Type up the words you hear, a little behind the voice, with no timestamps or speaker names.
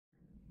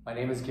My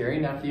name is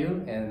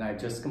Nephew, and I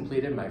just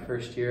completed my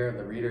first year of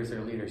the Readers Are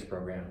Leaders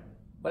program.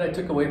 What I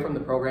took away from the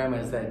program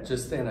is that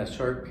just in a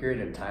short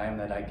period of time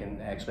that I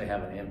can actually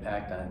have an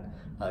impact on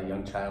a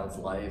young child's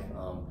life.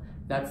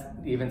 Not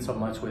even so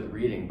much with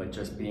reading, but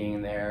just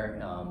being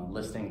there,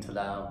 listening to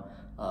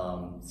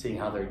them, seeing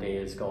how their day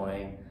is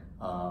going.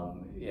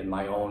 In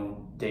my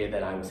own day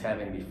that I was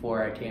having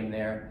before I came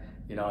there,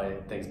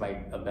 things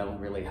might have been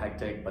really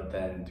hectic, but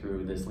then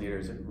through this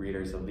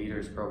Readers of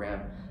Leaders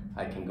program,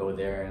 I can go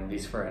there and at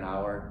least for an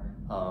hour,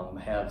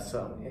 have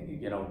some,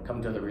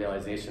 come to the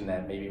realization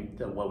that maybe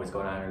what was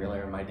going on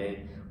earlier in my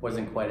day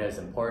wasn't quite as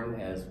important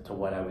as to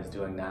what I was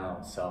doing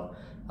now. So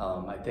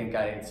I think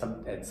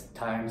at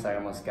times I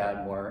almost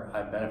got more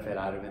benefit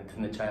out of it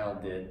than the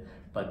child did,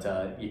 but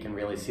you can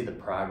really see the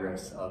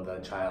progress of the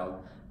child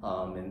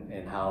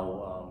and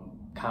how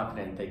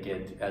confident they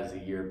get as the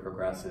year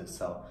progresses.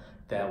 So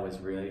that was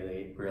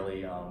really,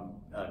 really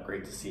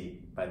great to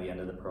see by the end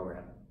of the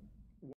program.